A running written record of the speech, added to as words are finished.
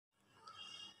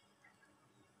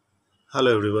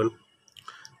Hello everyone.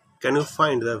 Can you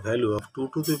find the value of 2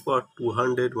 to the power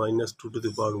 200 minus 2 to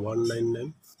the power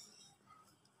 199?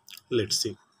 Let's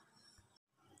see.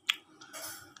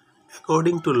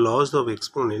 According to laws of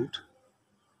exponent,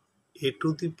 a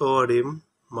to the power m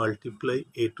multiply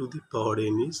a to the power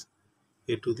n is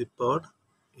a to the power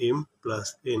m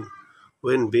plus n.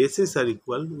 When bases are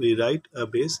equal, we write a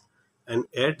base and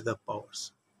add the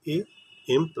powers a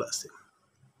m plus n.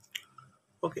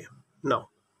 Okay, now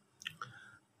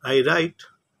I write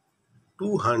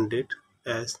 200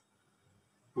 as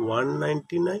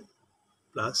 199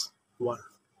 plus 1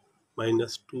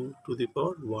 minus 2 to the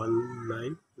power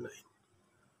 199.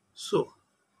 So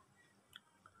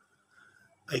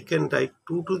I can write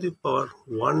 2 to the power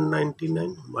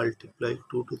 199 multiply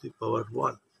 2 to the power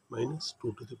 1 minus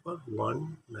 2 to the power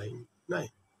 199.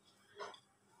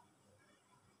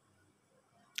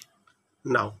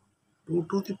 Now 2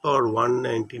 to the power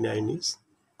 199 is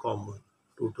common.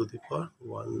 2 to the power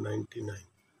 199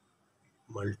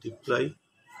 multiply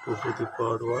 2 to the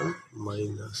power 1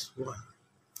 minus 1.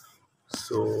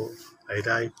 So I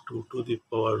write 2 to the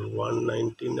power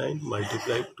 199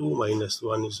 multiply 2 minus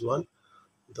 1 is 1.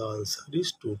 The answer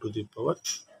is 2 to the power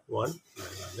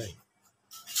 199.